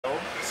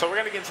So we're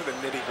going to get into the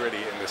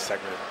nitty-gritty in this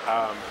segment.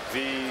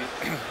 The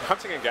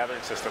hunting and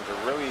gathering systems are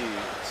really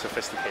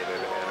sophisticated,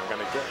 and I'm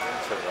going to get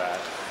into that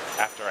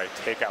after I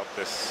take out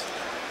this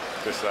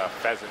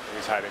pheasant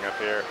who's hiding up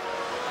here.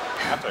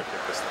 After I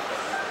pick this thing up.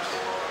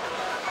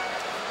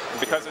 And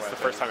because it's the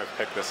first time I've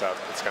picked this up,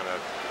 it's going to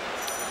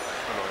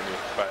annoy me.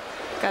 But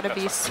gotta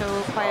be so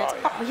quiet.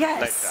 Oh, yes.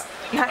 Nice job.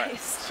 Nice. Right,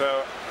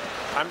 so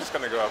I'm just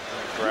going to go up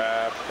and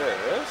grab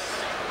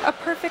this. A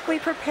perfectly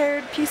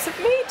prepared piece of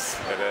meat.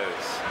 It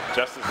is.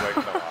 Just as leg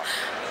fell off.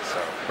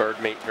 So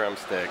bird meat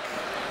drumstick.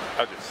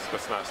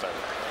 Let's not start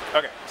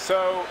there. Okay,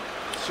 so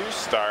to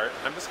start,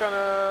 I'm just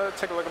gonna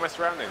take a look at my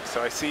surroundings.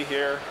 So I see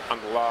here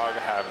on the log I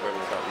have a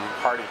little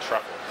hearty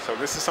truffle. So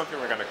this is something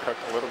we're gonna cook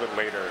a little bit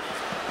later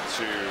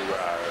to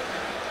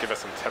give us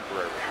some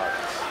temporary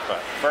hearts.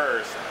 But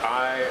first,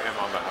 I am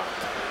on the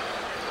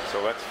hunt.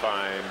 So let's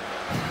find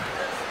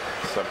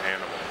some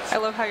animals. I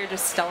love how you're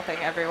just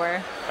stealthing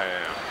everywhere. I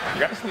am.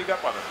 You gotta sneak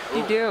up on them. Ooh.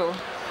 You do.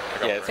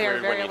 Yeah, it's They are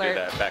weird when very you alert.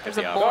 do that back There's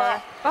at the a boar.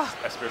 office.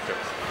 Oh, I spooked it.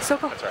 so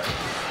cool. That's right.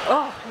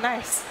 Oh,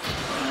 nice.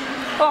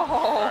 Oh,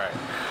 All right.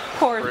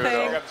 poor So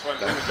thing. I got this one.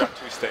 I'm gonna drop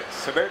 2 steaks.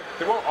 So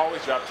they won't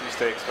always drop 2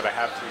 steaks, but I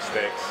have 2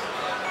 steaks.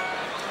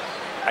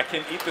 I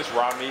can eat this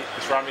raw meat.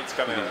 This raw meat's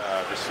gonna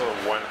restore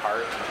 1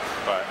 heart,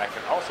 but I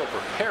can also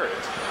prepare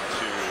it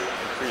to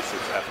increase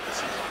its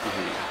efficacy.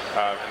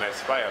 And I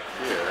spy up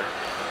here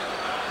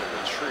in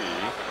the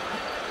tree.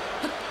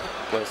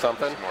 Little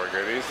something. Some more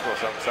goodies. A little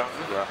something,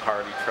 something. A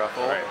hearty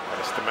truffle. Right.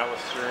 A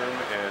stemellastrum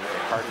and a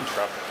hearty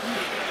truffle.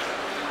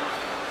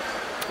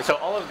 So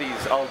all of these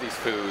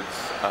foods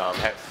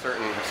have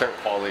certain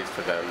qualities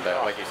to them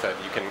that, like you said,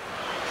 you can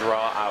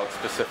draw out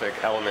specific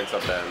elements of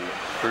them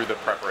through the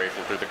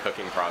preparation, through the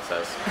cooking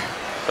process.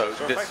 So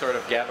this sort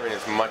of gathering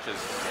as much as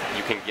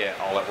you can get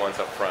all at once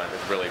up front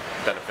is really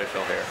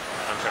beneficial here.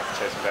 I'm trying to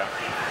chase them down.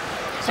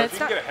 So if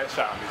you can get a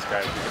headshot on these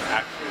guys, you can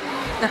actually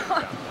get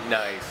them down.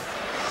 Nice.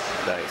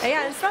 Nice.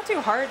 Yeah, it's not too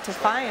hard to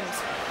find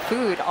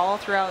food all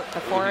throughout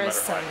the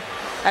forest, and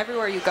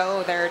everywhere you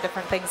go, there are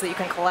different things that you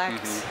can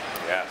collect.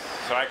 Yes.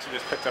 So I actually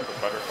just picked up a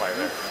butterfly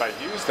there. If I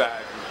use that,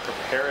 I can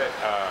prepare it,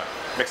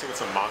 mix it with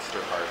some monster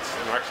parts,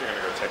 and we're actually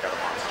going to go take out a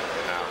monster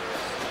right now.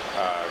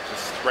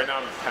 Right now,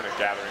 I'm kind of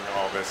gathering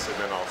all this, and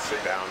then I'll sit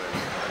down and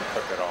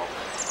cook it all.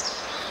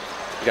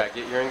 You gotta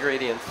get your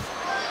ingredients.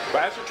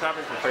 But as you're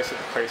traveling from place to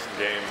place in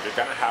game, you're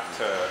going to have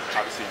to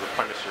obviously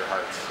replenish your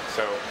hearts.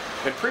 So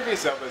in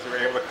previous Zeldas, you were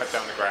able to cut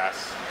down the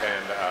grass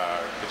and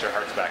get your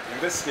hearts back.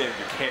 In this game,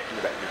 you can't do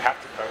that. You have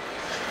to cook.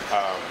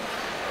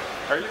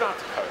 Or you don't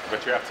have to cook,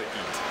 but you have to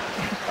eat.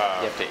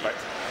 You have to eat. But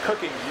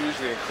cooking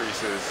usually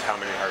increases how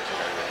many hearts you're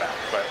going to get back.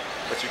 But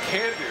what you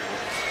can do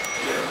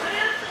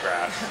with the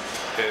grass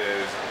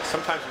is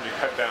sometimes when you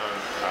cut down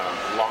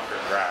longer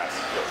grass,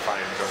 you'll find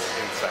little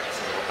insects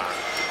and whatnot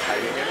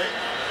hiding in it.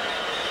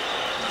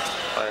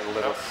 Find a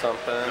little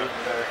something.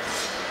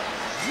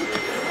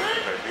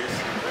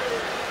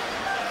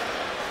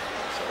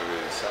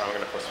 So I'm going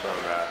to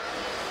postpone that.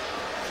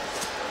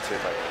 Let's see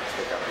if I can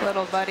take out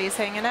Little buddies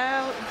hanging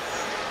out.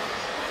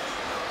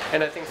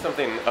 And I think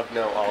something of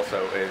note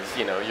also is,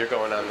 you know, you're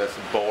going on this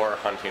boar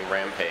hunting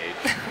rampage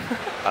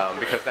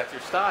because that's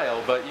your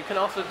style, but you can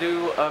also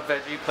do a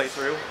veggie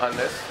playthrough on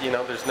this. You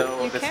know, there's no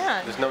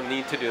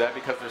need to do that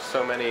because there's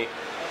so many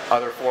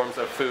other forms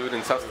of food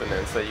and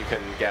sustenance that you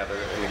can gather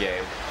in the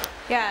game.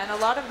 Yeah, and a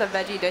lot of the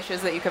veggie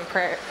dishes that you can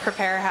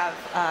prepare have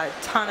a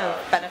ton of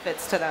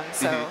benefits to them,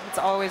 so it's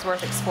always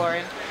worth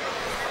exploring.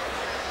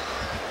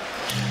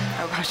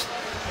 Oh gosh,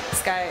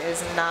 this guy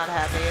is not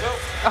happy.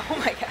 Oh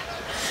my gosh.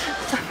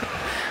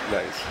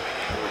 Nice.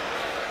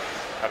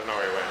 I don't know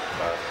where he went.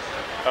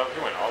 Oh,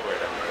 he went all the way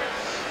down there.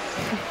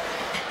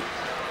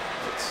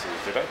 Let's see.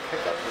 Did I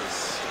pick up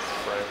his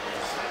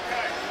friend's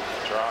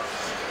drops?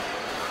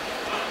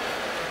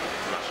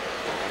 I'm not sure.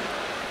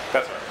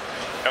 That's all right.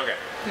 Okay.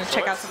 So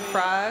Check out some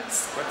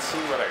frogs. Let's see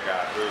what I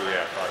got. Ooh,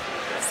 yeah, frogs.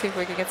 See if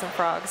we can get some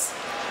frogs.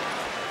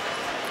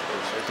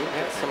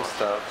 Get some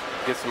stuff.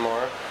 Get some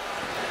more.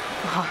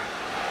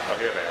 Oh,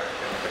 here they are.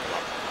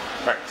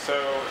 Alright, so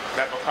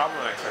that macabre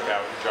I took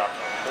out, we dropped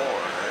a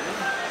horn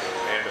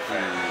and a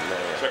fan.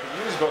 So I can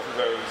use both of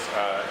those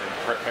and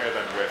prepare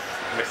them with,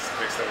 mix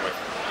them with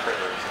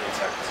critters,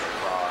 insects, and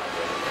frogs,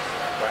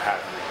 and what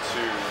have you,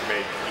 to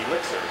make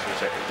elixirs,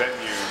 which I can then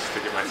use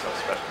to give myself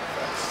special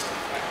effects.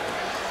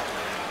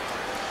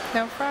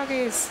 No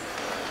froggies.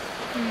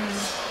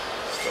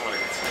 Still want to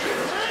get some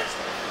good.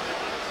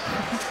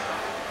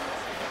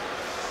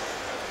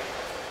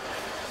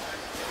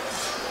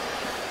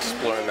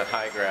 Exploring the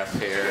high grass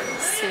here.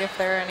 See if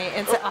there are any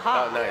insects.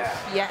 Aha! Oh, nice.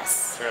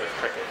 Yes. So I got a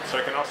cricket. So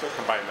I can also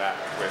combine that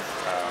with,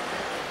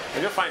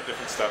 and you'll find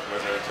different stuff,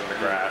 lizards in the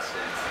grass.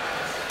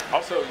 And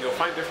also, you'll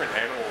find different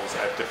animals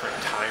at different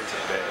times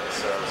of day.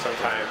 So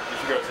sometimes,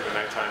 if you go to the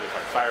nighttime, you'll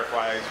find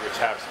fireflies, which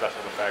have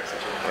special effects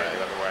that you wouldn't find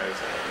otherwise,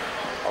 and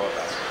all of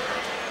that sort of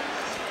thing.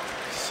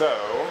 So,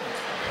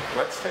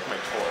 let's take my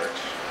torch,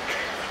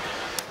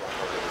 walk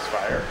over to this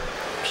fire,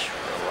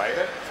 light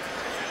it,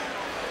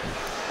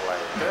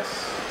 light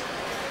this,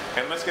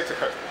 and let's get to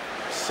cooking.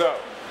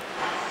 So,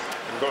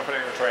 I'm going for an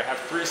inventory. I have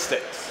 3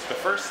 steaks. The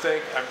first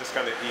steak, I'm just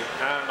going to eat.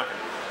 I'm not going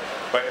to eat it.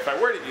 But if I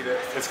were to eat it,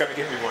 it's going to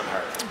give me 1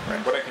 heart.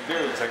 Right. What I can do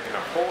is I can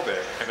hold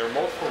it, and there are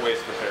multiple ways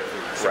to prepare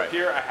food. So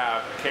here I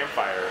have a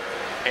campfire,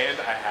 and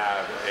I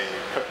have a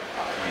cooking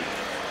pot.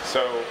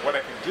 So what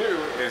I can do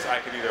is I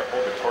can either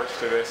hold a torch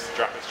to this,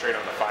 drop it straight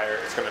on the fire.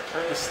 It's going to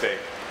turn the steak,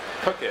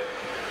 cook it,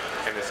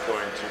 and it's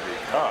going to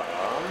become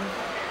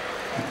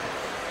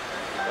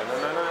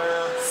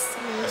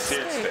a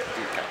seared steak.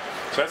 Okay.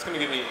 So that's going to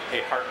give me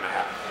a heart and a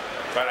half.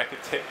 But I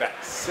could take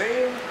that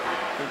same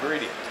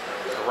ingredient,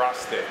 a raw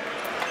steak,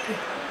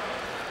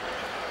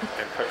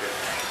 and cook it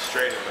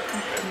straight in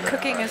the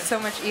Cooking is so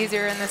much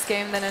easier in this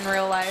game than in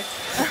real life.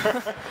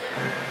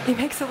 He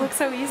makes it look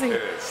so easy.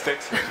 It is.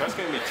 Steaks here. So that's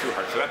going to be 2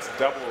 hearts. So that's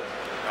double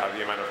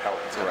the amount of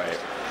health. Right.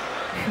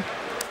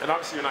 And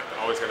obviously you're not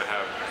always going to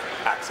have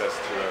access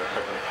to a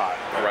cooking pot.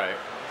 But, Right.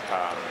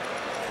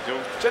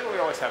 You'll generally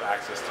always have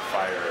access to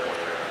fire when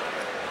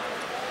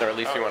you're Or at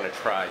least you want to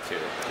try to.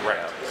 right.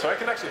 Yeah. So I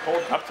can actually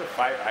hold up to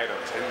 5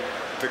 items, and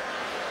the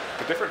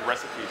different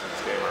recipes in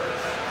this game are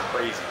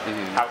crazy.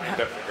 How in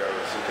depth it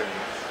goes. You can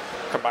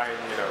combine,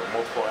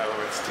 multiple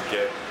elements to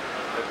get a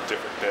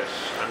different dish.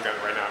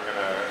 Right now I'm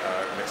gonna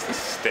mix this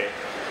steak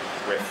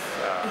with,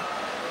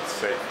 let's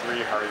say,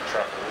 3 hearty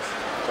truffles.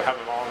 So I have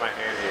them all in my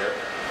hand here.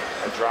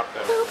 I drop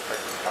them in the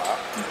cooking pot.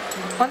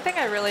 One thing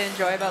I really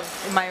enjoy about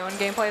my own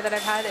gameplay that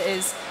I've had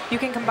is you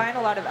can combine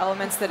a lot of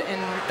elements that in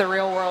the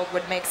real world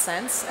would make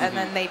sense, and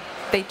then they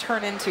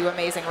turn into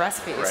amazing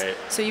recipes. Right.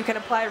 So you can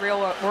apply real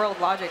world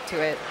logic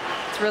to it.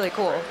 It's really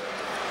cool.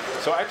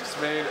 So I just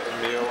made a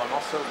meal. I'm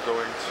also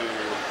going to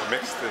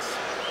mix this,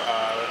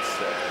 let's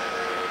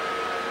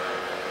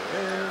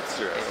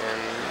do this.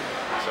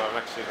 So I'm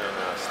actually going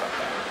to stop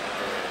that.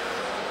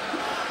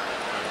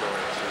 I'm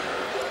going to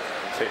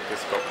take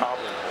this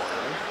bokoblin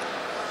horn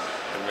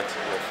and mix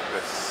it with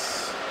this.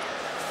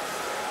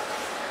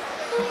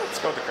 Let's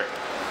go with the cricket.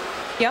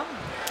 Yum.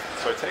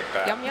 So I take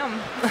that. Yum, yum.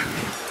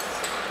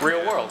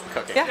 Real world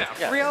cooking.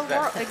 Yeah, real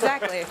world.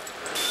 Exactly.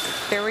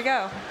 Here we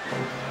go.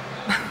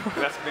 And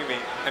that's going to be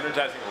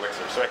energizing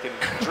elixir. So I can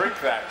drink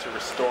that to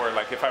restore,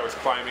 like if I was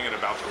climbing and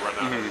about to run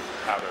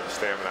out of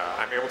stamina,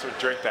 I'm able to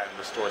drink that and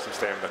restore some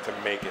stamina to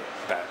make it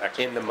that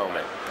extra. In the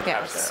moment.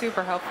 Yeah,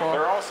 super helpful.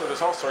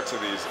 There's all sorts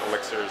of these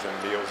elixirs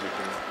and meals you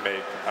can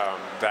make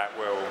that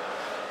will,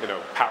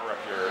 power up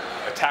your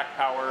attack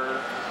power,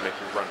 make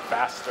you run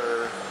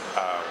faster,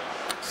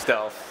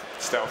 Stealth.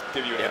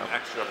 give you an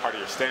extra part of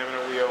your stamina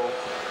wheel,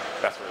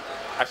 that sort of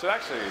thing.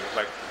 Actually,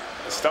 like,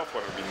 the stealth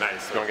one would be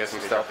nice. You want to get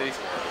some stealthy?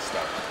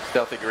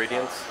 Stealthy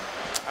ingredients?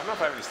 I don't know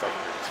if I have any stealthy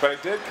ingredients, but I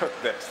did cook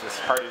this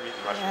hearty meat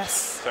and mushrooms.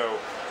 Yes. So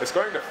it's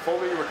going to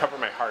fully recover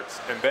my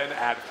hearts and then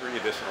add 3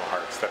 additional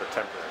hearts that are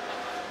temporary.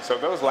 So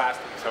those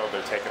last until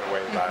they're taken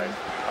away by,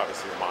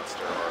 obviously, a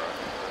monster or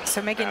a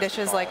So making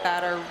dishes like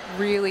that are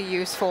really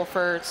useful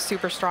for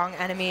super strong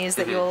enemies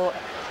that you'll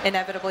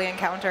inevitably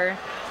encounter.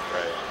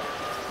 Right.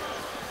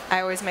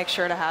 I always make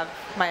sure to have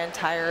my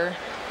entire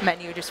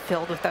menu just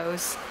filled with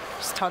those.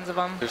 Just tons of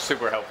them. They're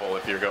super helpful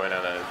if you're going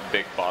on a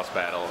big boss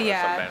battle or some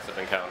massive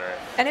encounter.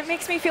 And it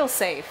makes me feel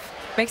safe.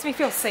 Makes me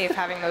feel safe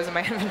having those in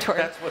my inventory.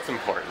 That's what's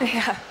important.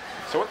 Yeah.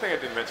 So one thing I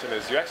didn't mention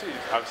is you actually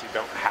obviously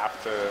don't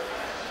have to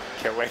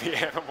kill any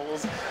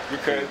animals. You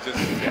could just,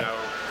 run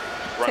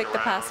Take the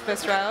around.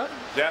 pacifist route.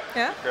 Yeah,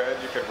 Yeah. you could.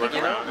 You could run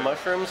around and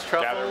mushrooms,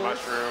 truffles. gather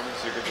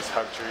mushrooms. You could just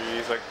hug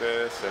trees like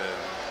this and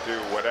do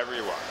whatever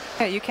you want.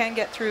 Yeah, you can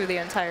get through the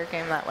entire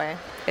game that way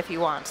if you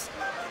want.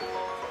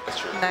 That's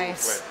true.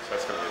 Nice. Flint, so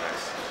that's going to be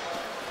nice.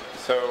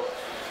 So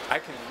I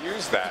can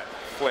use that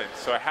flint.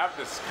 So I have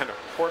this kind of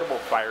portable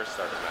fire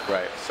starter now.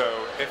 Right.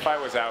 So if I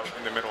was out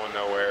in the middle of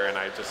nowhere and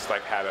I just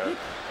had a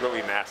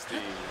really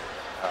nasty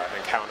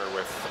encounter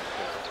with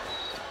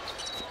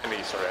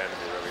any sort of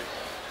enemy, really,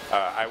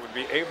 I would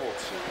be able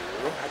to.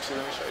 Actually,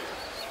 let me show you.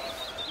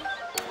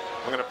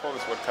 I'm going to pull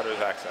this woodcutter's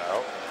axe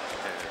out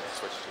and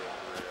switch to it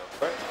real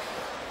quick.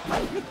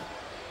 I'm going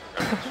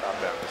to chop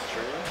down this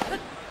tree.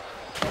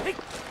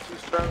 2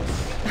 strokes.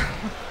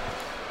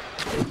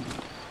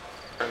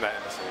 Turn that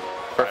into some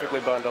Perfectly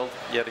bundled,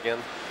 yet again.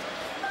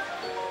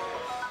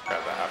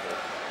 Grab the apple.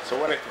 So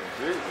what I can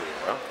do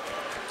here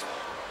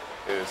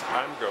is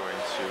I'm going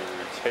to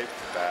take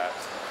that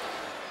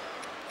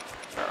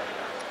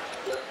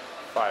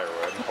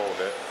firewood, hold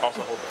it,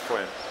 also hold the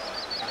flint.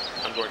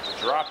 I'm going to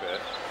drop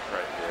it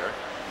right here.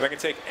 And I can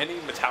take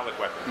any metallic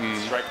weapon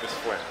and strike this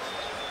flint.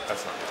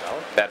 That's not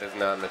metallic. That is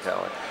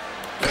non-metallic.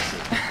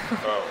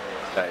 Oh,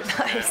 Nice.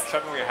 and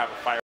suddenly I have a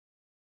fire.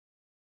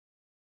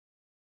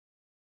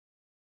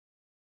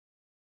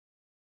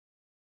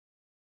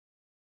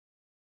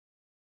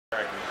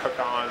 I can cook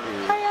on.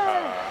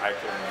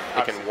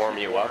 It can warm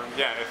you up.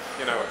 Yeah, if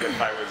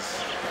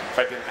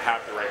I didn't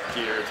have the right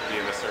gear to be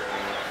in a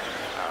certain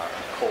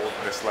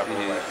coldness level.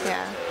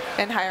 Yeah.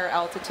 And higher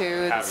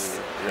altitudes.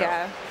 Absolutely,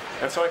 Yeah.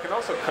 And so I can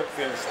also cook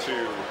things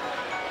to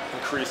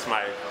increase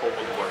my cold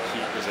or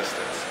heat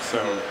resistance. So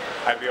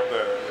I'd be able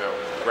to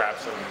grab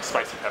some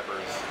spicy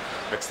peppers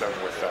mix them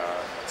with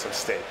some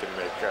steak and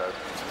make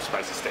some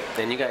spicy steak.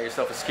 Then you got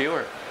yourself a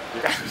skewer.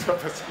 You got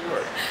yourself a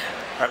skewer.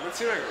 Let's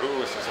see, ooh,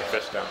 there's some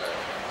fish down there.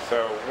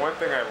 So one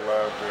thing I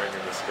love doing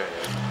in this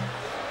game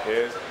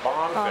is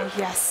bomb fish. Oh,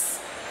 yes.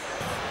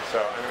 So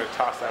I'm going to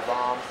toss that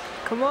bomb.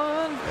 Come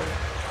on.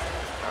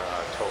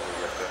 Totally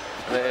with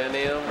it.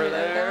 Any over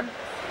there?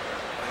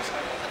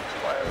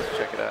 Let's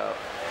check it out.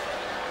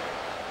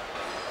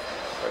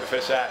 Where the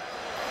fish at?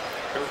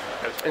 Ooh,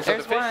 And so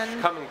There's the fish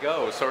one. come and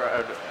go, so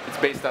it's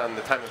based on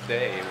the time of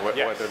day,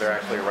 Yes. whether they're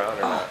actually around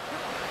or not.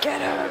 Get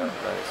Yeah, him.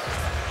 nice.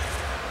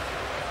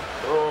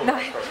 Oh,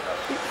 Nice. that's close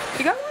enough.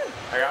 You got one.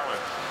 I got one.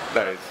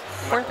 Nice.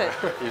 Worth it.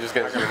 You're just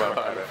gonna I'm gonna zoom up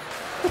look on at it.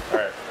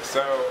 Alright,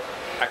 so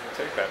I can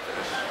take that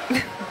fish.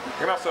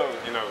 You can also,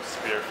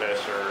 spear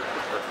fish or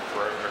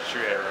throw or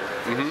shoot arrows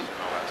at fish and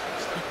all that sort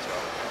of stuff as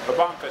well. But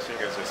bomb fishing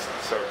is just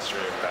so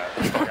extreme that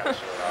you gotta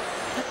show it off.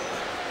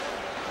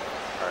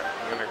 Alright,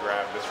 I'm gonna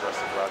grab this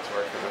rusted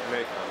broadsword because it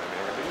may come in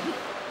handy.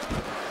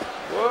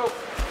 Whoa!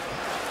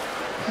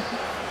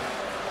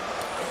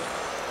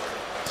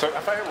 So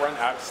if I run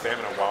out of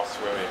stamina while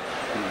swimming,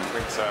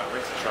 Link's in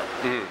trouble.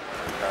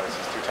 Because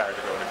he's too tired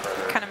to go any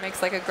further. Kind of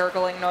makes like a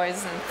gurgling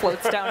noise and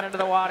floats down into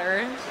the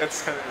water.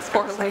 It's kind of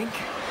Poor Link.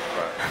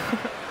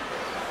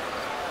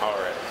 All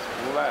right,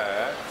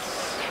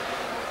 let's.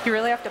 You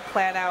really have to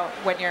plan out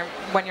when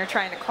you're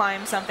trying to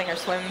climb something or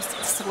swim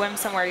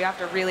somewhere. You have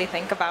to really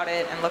think about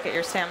it and look at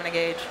your stamina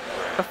gauge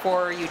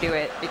before you do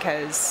it,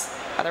 because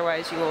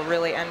otherwise you will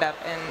really end up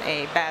in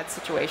a bad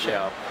situation.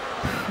 Yeah.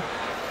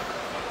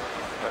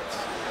 Let's.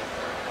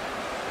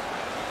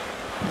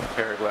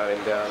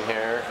 Paragliding down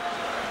here.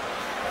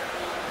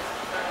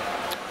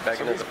 Back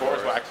Some into of the these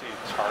boards forest. will actually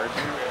charge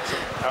you.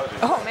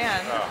 Oh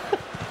man, Oh,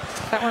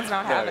 that one's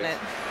not having Nice.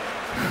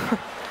 it.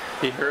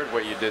 He heard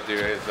what you did to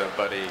his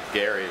buddy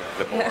Gary,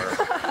 the boar.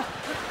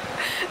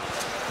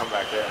 come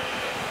back here.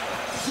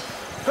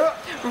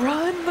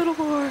 Run, little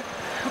boar,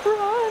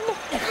 run!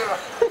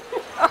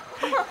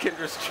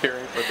 Kendra's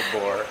cheering for the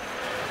boar.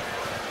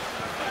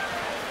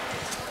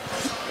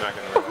 You're not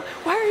gonna really.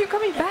 Why are you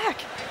coming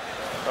back?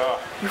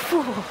 Oh, You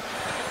fool!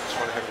 just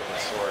want to hit with a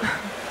sword.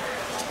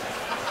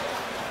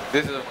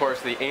 This is, of course,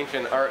 the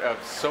ancient art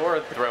of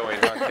sword throwing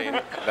hunting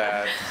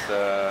that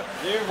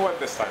You've won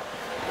this time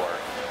before,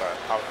 but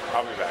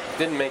I'll be back.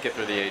 didn't make it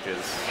through the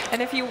ages.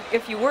 And if you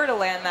were to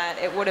land that,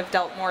 it would have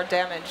dealt more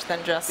damage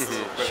than just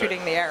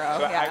shooting the arrow.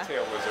 So the Yeah.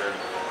 hightail lizard,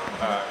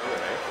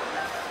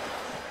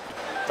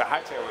 the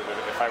hightail lizard,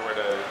 if I were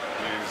to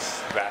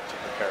use that to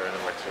prepare an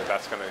elixir,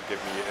 that's going to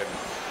give me an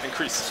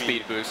increased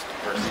Speed boost.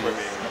 for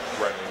swimming,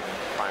 running,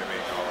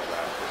 climbing, all of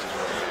that, which is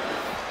really good.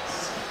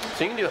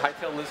 So you can do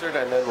hightail lizard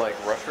and then like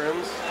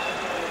mushrooms.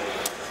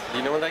 Do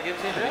you know what that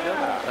gives you? Have you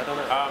done that? I don't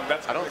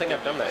know. I don't think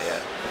I've done that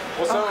yet.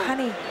 Well, so Oh,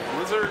 honey.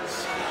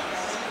 lizards,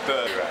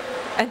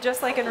 And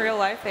just like in real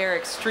life, they are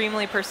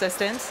extremely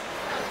persistent.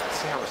 let's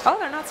see how much. Oh,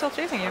 they're not still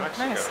chasing you. I'm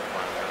actually Nice. going to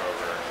find that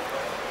over.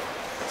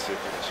 Let's see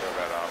if we can show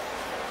that off.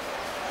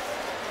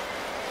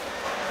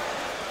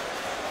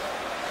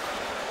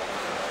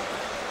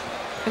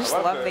 I just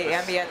love love the this.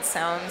 ambient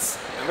sounds.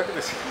 And look at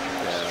this huge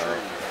tree.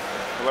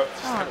 I love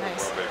just Oh, kind of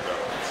nice. the world they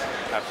built.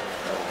 It's absolutely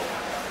cool.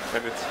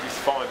 And he's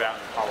fallen down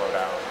and hollowed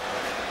out.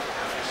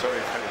 There's so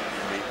many kind of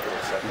unique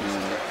little segments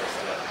like this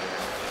throughout the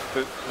game.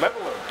 The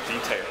level of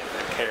detail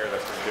and care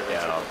that's been given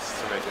to this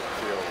to make it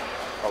feel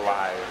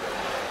alive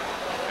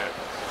and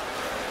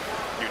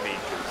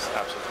unique is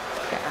absolutely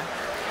Yeah.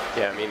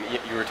 Yeah, I mean,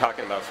 you were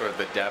talking about sort of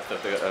the depth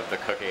of the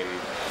cooking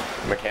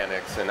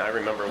mechanics, and I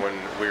remember when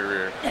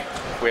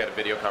we had a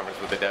video conference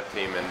with the dev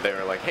team, and they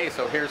were like, "Hey,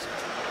 so here's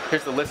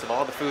the list of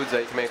all the foods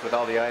that you can make with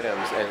all the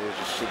items," and it was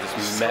just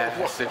this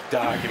massive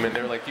document.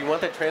 They were like, "Do you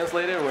want that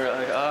translated?" And we were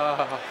like,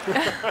 "Oh,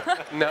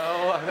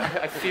 no,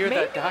 I fear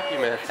that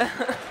document.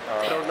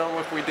 I don't know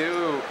if we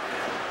do."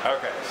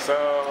 Okay,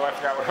 so I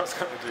forgot what I was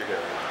going to do here.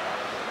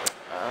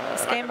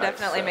 This game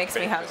definitely makes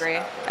me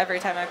hungry every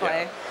time I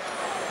play.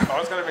 I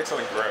was going to make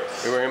something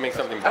gross. We were gonna make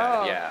something bad,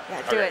 Oh, yeah.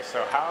 do Okay, it.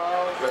 so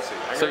let's see.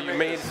 I'm So gonna you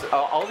make made this-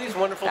 all these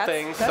wonderful That's-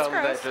 things, that's some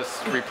gross. that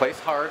just replace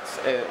hearts,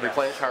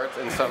 replenish hearts,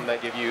 and some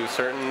that give you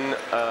certain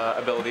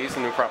abilities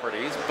and new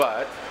properties,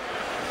 but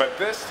But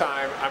this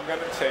time, I'm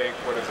going to take,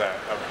 what is that,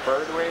 a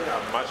birdwing,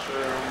 a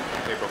mushroom,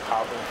 a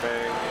bokoblin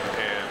thing,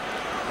 and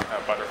a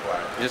butterfly.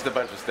 just a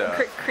bunch of stuff.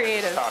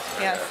 Creative, Toss it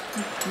in yes.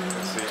 there.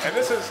 Let's see. And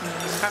this is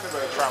kind of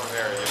a trial and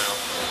error, you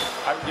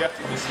know. You have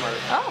to be smart.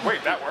 Oh.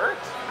 Wait, that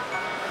worked?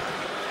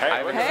 Hey, I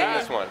haven't look at seen Hey.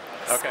 this one.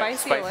 Okay,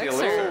 Spicy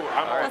elixir. Ooh,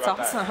 I'm all That's about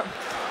that. awesome.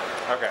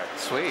 Okay.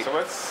 Sweet. So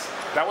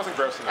that wasn't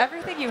gross enough.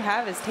 Everything you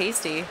have is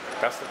tasty.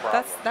 That's the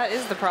problem. That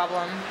is the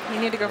problem. You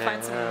need to go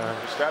find some.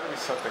 There's got to be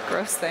something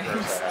Gross things. I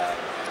have.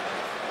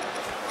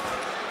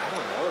 I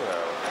don't know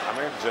though. I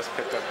may have just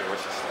picked up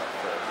delicious stuff.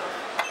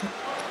 But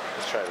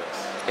let's try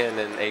this. And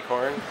an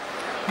acorn.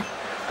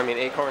 I mean,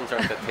 acorns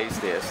aren't the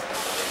tastiest.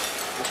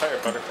 Let's try a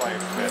butterfly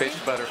and fish.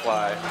 Fish,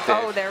 butterfly.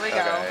 Oh, fish. there we go.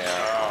 Okay,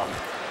 yeah.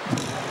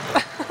 Oh,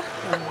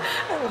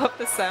 I love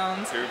the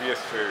sounds. dubious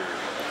food.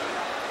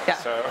 Yeah.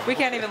 So We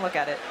can't even look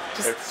at it.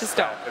 Just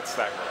don't. It's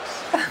that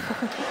gross.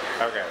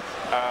 Okay.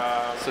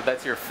 So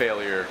that's your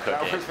failure That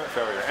cooking. was my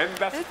failure. And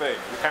that's the thing.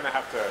 You kind of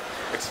have to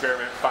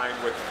experiment, find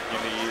what you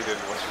need and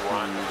what you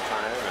want at the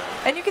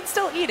time. And you can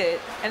still eat it,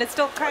 and it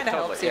still kind of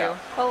totally, helps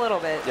you a little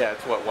bit. Yeah,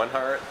 it's what, 1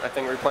 heart, I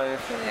think,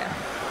 replenished? Yeah.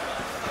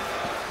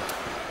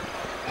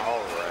 All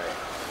right.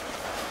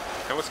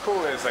 And what's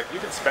cool is, like, you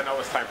can spend all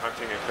this time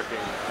hunting and cooking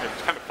and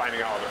kind of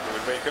finding out all the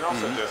food, but you can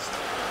also just,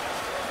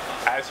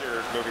 as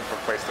you're moving from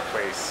place to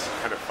place,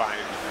 kind of find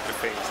the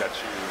things that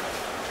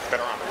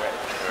are on the way.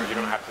 You know, you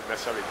don't have to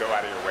necessarily go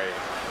out of your way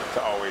to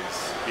always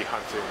be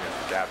hunting and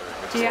gathering.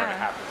 It's just going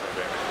to happen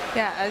organically.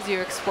 Yeah, as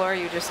you explore,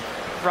 you just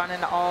run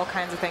into all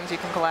kinds of things you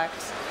can collect.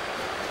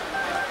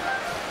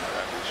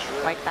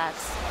 Like that.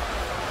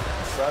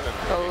 7.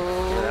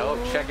 Oh,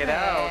 Oh, check it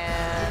out.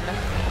 man.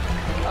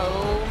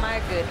 Oh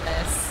my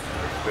goodness.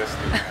 This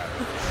new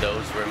cabin.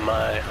 Those were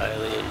my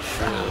Hylian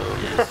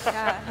shrooms.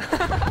 Yeah.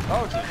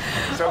 Oh,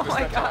 geez. So Oh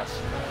my gosh.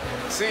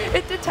 See,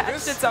 It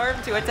detached its arm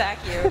to attack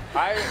you.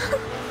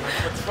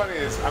 What's funny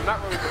is I'm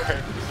not really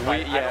prepared for this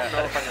fight. I don't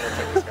know if I'm going to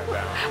take this guy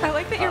down. I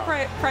like that you're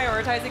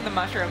prioritizing the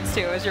mushrooms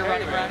too as you're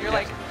running around. You're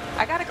like,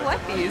 I gotta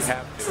collect these.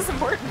 This is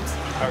important.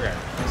 Okay,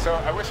 so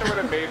I wish I would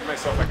have made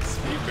myself like a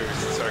speed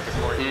boost so I could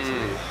more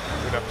easily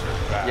get up to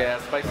that. Yeah,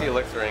 spicy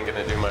elixir ain't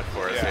gonna do much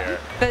for us here.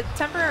 The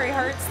temporary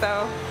hearts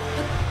though.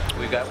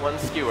 We got 1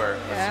 skewer.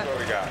 Yeah. That's what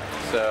we got.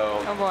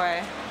 So Oh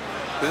boy.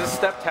 this is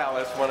Step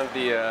Talus, one of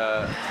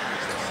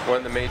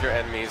the major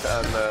enemies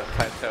on the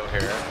plateau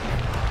here.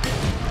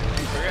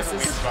 So we got a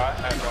weak spot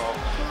at all.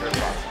 Good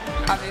spot.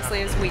 Obviously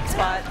his weak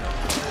spot.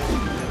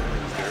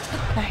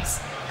 Nice.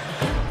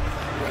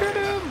 Get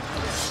him!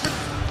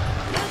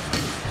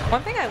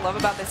 One thing I love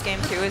about this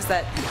game too is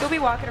that you'll be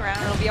walking around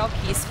and it'll be all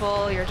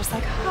peaceful. You're just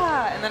like,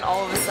 and then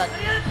all of a sudden,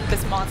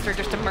 this monster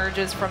just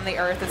emerges from the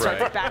earth and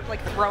starts back,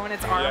 like throwing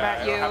its arm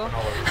at you. It'll happen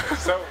all over the place.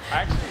 So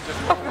I actually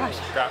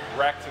just got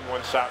wrecked in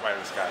 1 shot by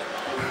this guy.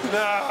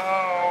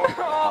 No!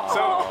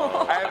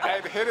 So I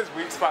had hit his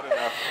weak spot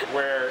enough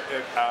where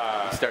it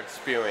Start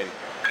spewing.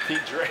 he